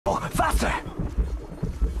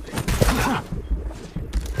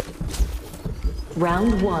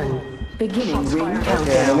Round 1. Beginning ring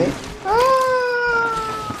countdown. Enemy.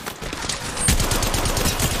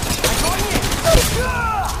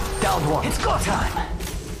 Down one. It's go time.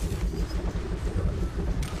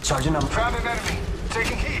 Charging up. Found an enemy.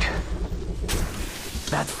 Taking heat.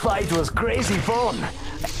 That fight was crazy fun.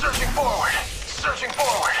 Searching forward. Searching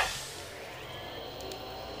forward.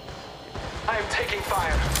 I am taking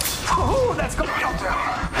fire. Oh, that's good.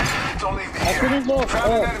 Countdown. Don't leave me here. Fade is low.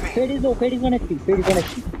 Found an enemy. Fade is low. Fade is 1 HP. Fade is 1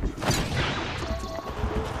 HP.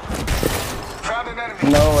 Found an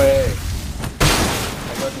enemy. No way.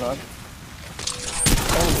 I got knocked.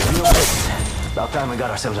 About time we got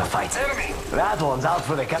ourselves a fight. Enemy. That one's out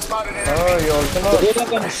for the cat. Spotted an Oh, enemy. you also knocked. Both are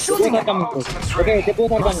coming. Both are coming. Bro. Okay, they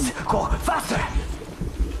both are coming. Go faster.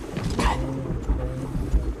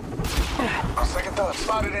 On second thought,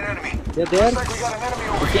 spotted an enemy. They're there. Looks like we got an enemy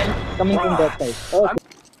over here. Again, coming from that side. Okay.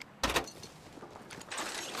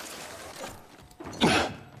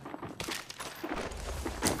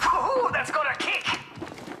 Oh, that's got a kick.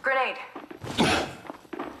 Grenade.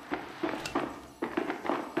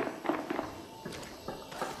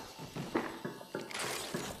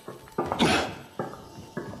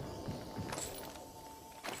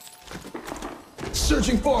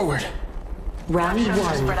 Searching forward. Round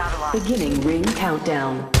 1. Beginning ring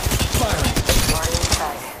countdown. Firing. Already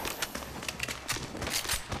inside.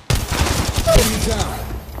 Enemy down.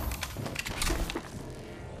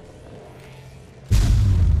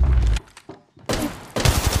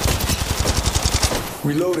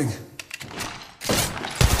 Reloading.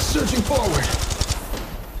 Searching forward.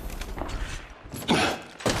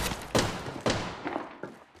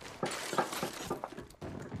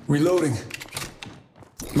 Reloading.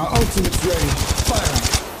 My ultimate's ready. Firing.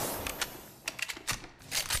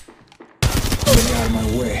 Get out of my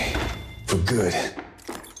way. For good.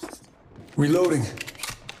 Reloading.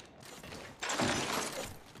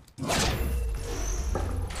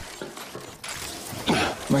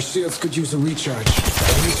 My shields could use a recharge.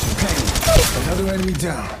 I need some pain. Another enemy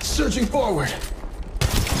down. Searching forward.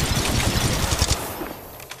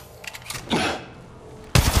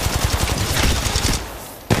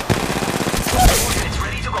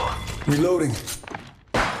 Reloading.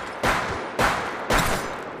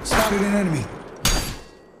 Spotted an enemy.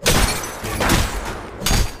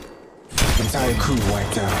 Entire crew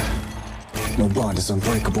wiped out. No bond is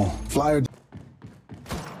unbreakable. Flyer.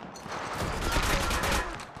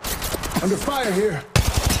 Under fire here.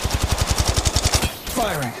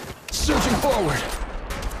 Firing. Searching forward.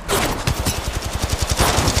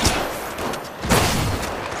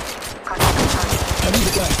 I need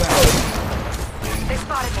to back back. They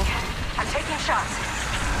spotted me. I'm taking shots.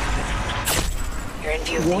 You're in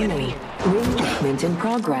view of the Warning. enemy. Ring movement in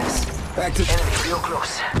progress. Back to Enemy real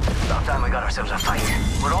close. About time we got ourselves a fight.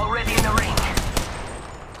 We're already in the ring.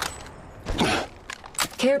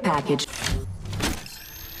 Care package.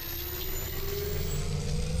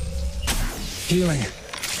 healing.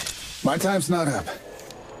 My time's not up.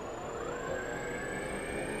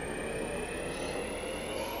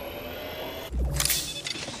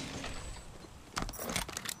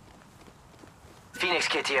 Phoenix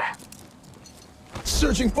kit here.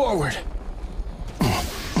 Searching forward.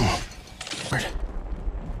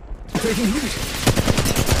 Taking heat.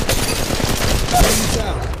 Enemy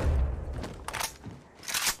down.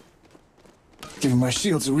 Giving my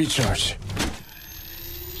shields a recharge.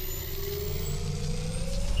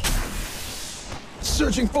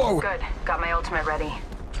 Searching forward. Good. Got my ultimate ready. Enemy.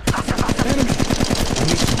 I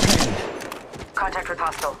need some pain. Contact with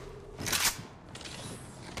hostile.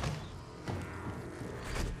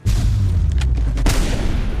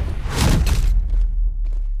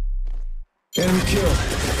 Enemy killed.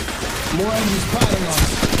 More enemies piling on us.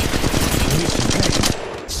 I need some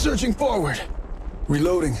pain. Searching forward.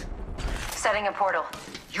 Reloading. Setting a portal.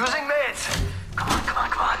 Using meds. Come on, come on,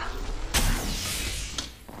 come on.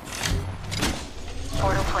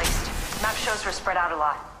 Portal placed. Map shows we're spread out a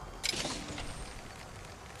lot.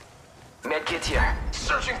 Med kit here.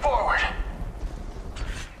 Searching forward.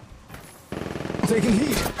 Taking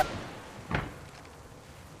heat.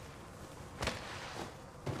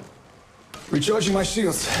 Recharging my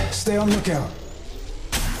shields. Stay on lookout.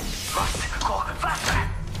 Must go faster.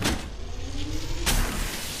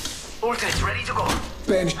 Ultimate's ready to go.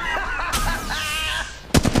 Bandage.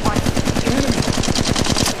 Enemy.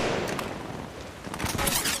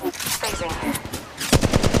 Phasing.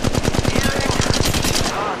 Healing.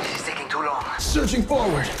 Oh, this is taking too long. Searching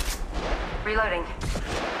forward. Reloading.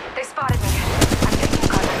 They spotted me. I'm taking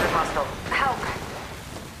contact with hostile. Help!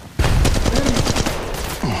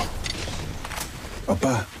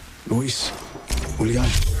 Papá, Luis, Julián.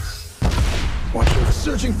 Watch out.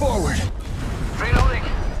 Searching forward. Reloading.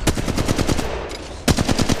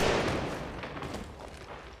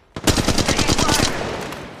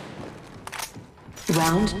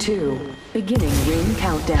 Round 2. Beginning ring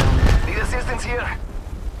countdown. Need assistance here.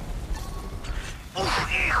 Oof,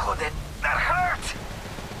 hijo de... That hurt!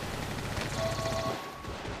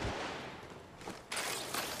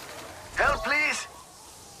 Help, please!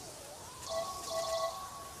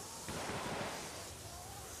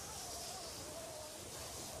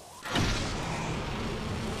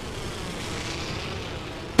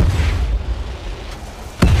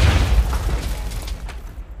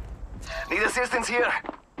 Need assistance here.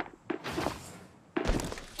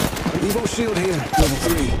 Evo shield here. Level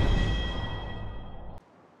 3.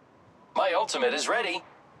 My ultimate is ready.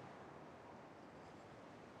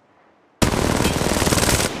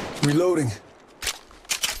 Reloading.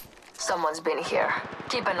 Someone's been here.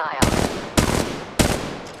 Keep an eye out.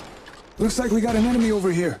 Looks like we got an enemy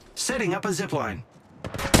over here. Setting up a zipline.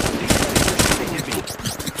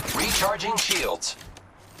 Recharging shields.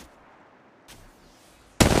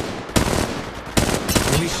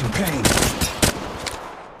 Releasing pain.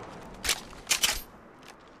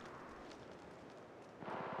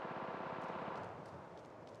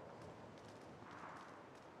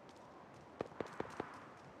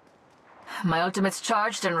 My ultimate's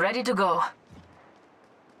charged and ready to go.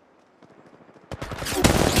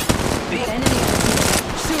 Enemy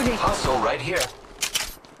shooting. Hostile right here.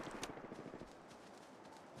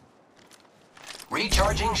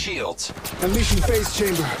 Recharging shields. Unleashing phase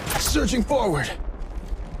chamber. Searching forward.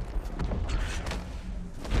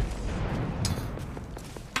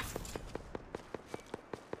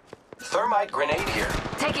 Thermite grenade here.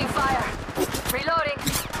 Taking fire. Reloading.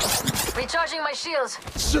 Recharging my shields.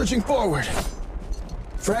 Searching forward.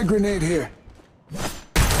 Frag grenade here.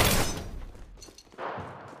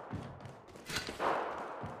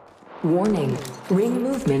 Warning. Ring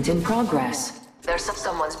movement in progress. There's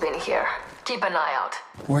someone's been here. Keep an eye out.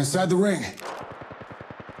 We're inside the ring.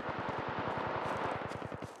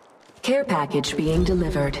 Care package being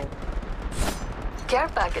delivered. Care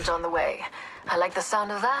package on the way. I like the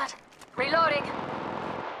sound of that. Reloading.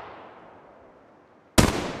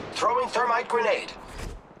 Throwing thermite grenade.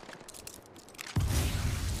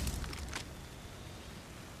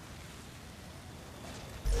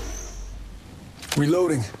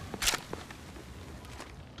 Reloading.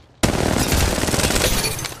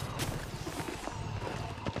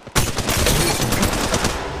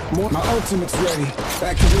 My ultimate's ready.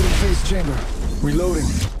 Activating phase chamber. Reloading.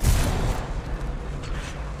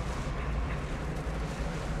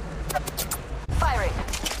 Firing.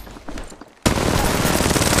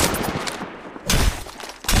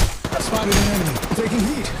 Spotted an enemy. Taking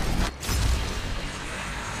heat.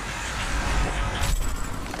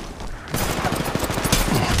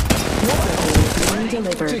 Being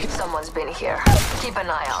delivered. Someone's been here. Keep an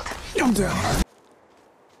eye out. I'm down.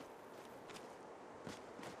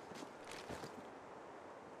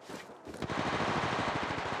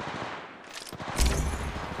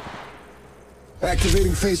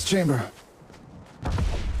 Activating phase chamber.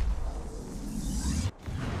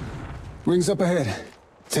 Rings up ahead.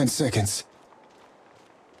 10 seconds.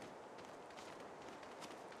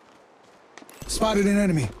 Spotted an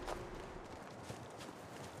enemy.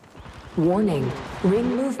 Warning.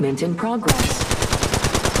 Ring movement in progress.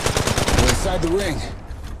 We're inside the ring.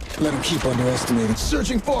 Let him keep underestimating.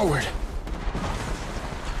 Searching forward.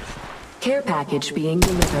 Care package being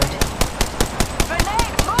delivered.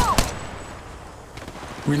 Grenade, move!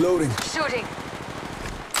 Reloading. Shooting.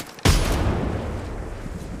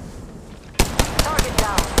 Target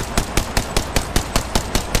down.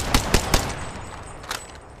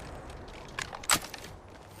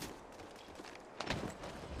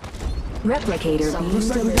 Replicator being Looks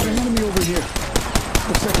like we got an delivered. enemy over here.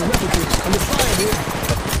 Looks like a replicator. Under fire here.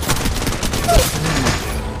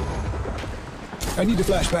 I need to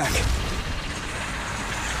flash back.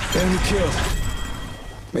 Enemy killed.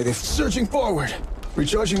 May they searching forward.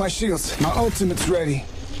 Recharging my shields. My ultimate's ready.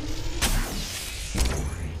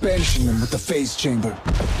 Banishing them with the phase chamber.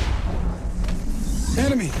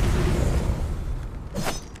 Enemy!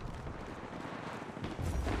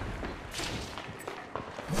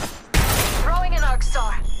 Throwing an arc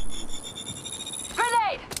star.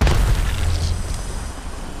 Grenade!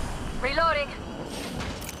 Reloading.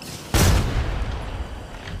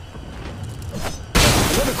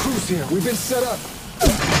 Another cruise here. We've been set up.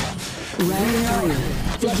 Round 3.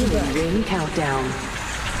 Flashing Beginning back. ring countdown.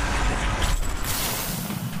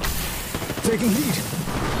 Taking heat.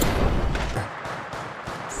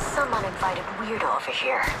 Some uninvited weirdo over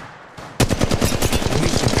here.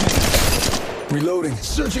 Reloading.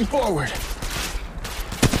 Searching forward.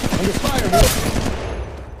 Under fire here.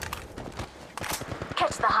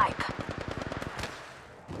 Catch the hype.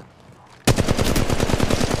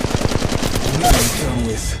 Enemy done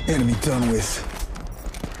with. Enemy done with.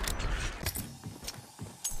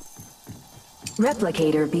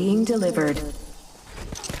 Replicator being delivered.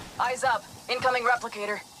 Eyes up. Incoming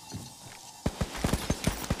replicator.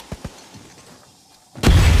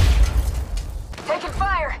 Taking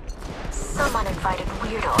fire! Some uninvited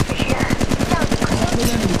weirdo over here.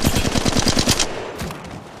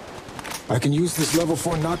 I can use this level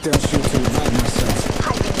 4 knockdown shield to revive myself.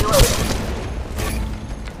 Hyping you over.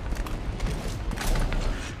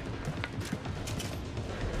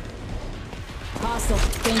 Hostile.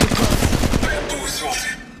 Danger close.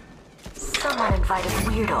 Some uninvited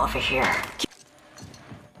weirdo over here.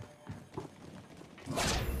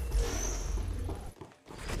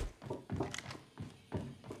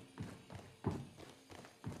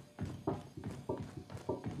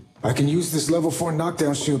 I can use this level 4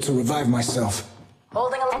 knockdown shield to revive myself.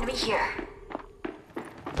 Holding a enemy here.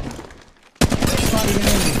 Spotted an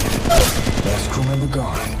enemy. Last crew member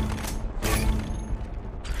gone.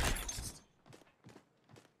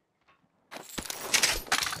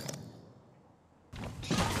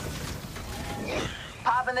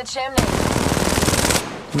 Pop in the chimney.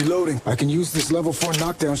 Reloading. I can use this level 4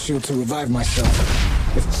 knockdown shield to revive myself.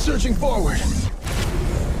 It's searching forward.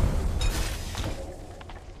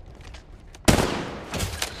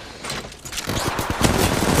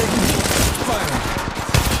 Firing.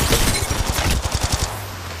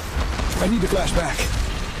 I need to flash back.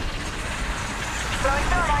 Throwing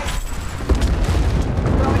thermite.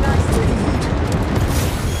 Throwing ice.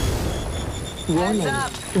 Warning. Heads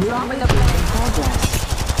up. Dropping the plane. Progress.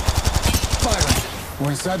 Firing.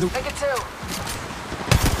 We're inside the... Make it 2.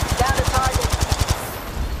 Down to target.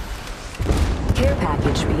 Care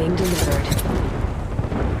package being delivered.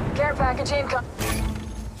 Care package income.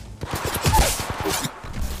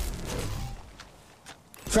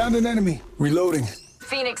 Found an enemy. Reloading.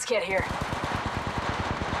 Phoenix kit here.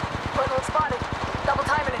 Cornor spotted. Double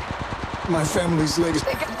timing it. My family's latest...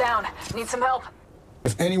 Take him down. Need some help.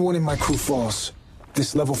 If anyone in my crew falls,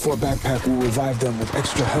 this level 4 backpack will revive them with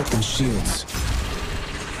extra health and shields.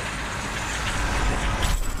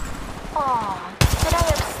 Aw, did I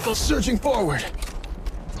upstate? Searching forward.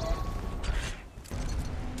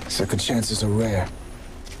 Second chances are rare.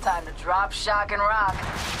 Time to drop, shock, and rock.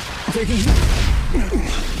 Taking heat.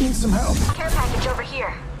 Need some help. Care package over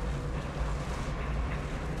here.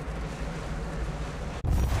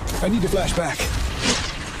 I need to flash back.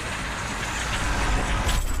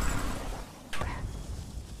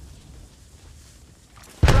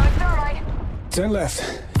 Throwing thermite. 10 left.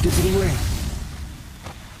 Get to the ring.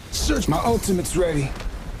 Search. My ultimate's ready.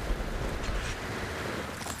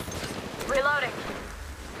 Reloading.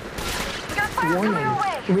 We got fire coming Warning. our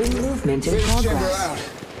way. Ring movement in Phase chamber progress. out.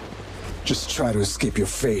 Just try to escape your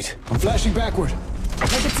fate. I'm flashing backward.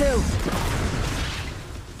 Make it 2.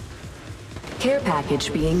 Care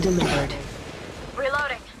package being delivered.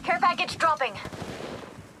 Reloading. Care package dropping.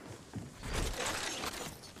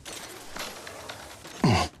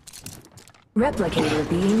 Replicator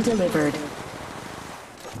being delivered.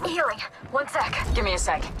 Healing. 1 sec. Give me a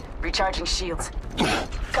sec. Recharging shields.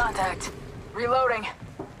 Contact. Reloading.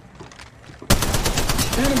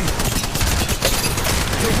 Enemy.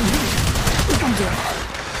 Taking heat. I'm down.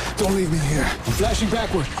 Don't leave me here. I'm flashing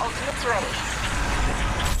backward. Ultimate's ready.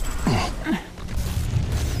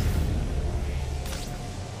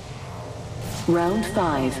 Round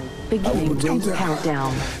 5. Beginning Calm ring down.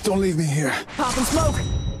 countdown. Don't leave me here. Popping smoke.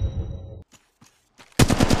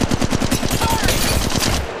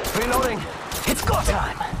 Reloading. It's go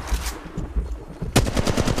time.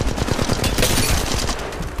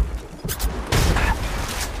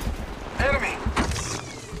 Enemy.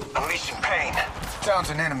 Unleashing pain. Down's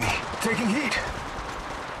an enemy. Taking heat.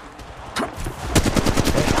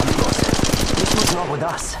 Hey, amigos. This was not with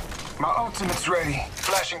us. My ultimate's ready.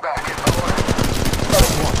 Flashing back.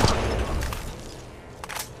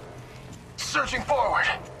 Searching forward.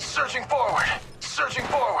 Searching forward. Searching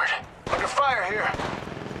forward. Under fire here.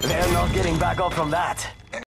 They're not getting back up from that.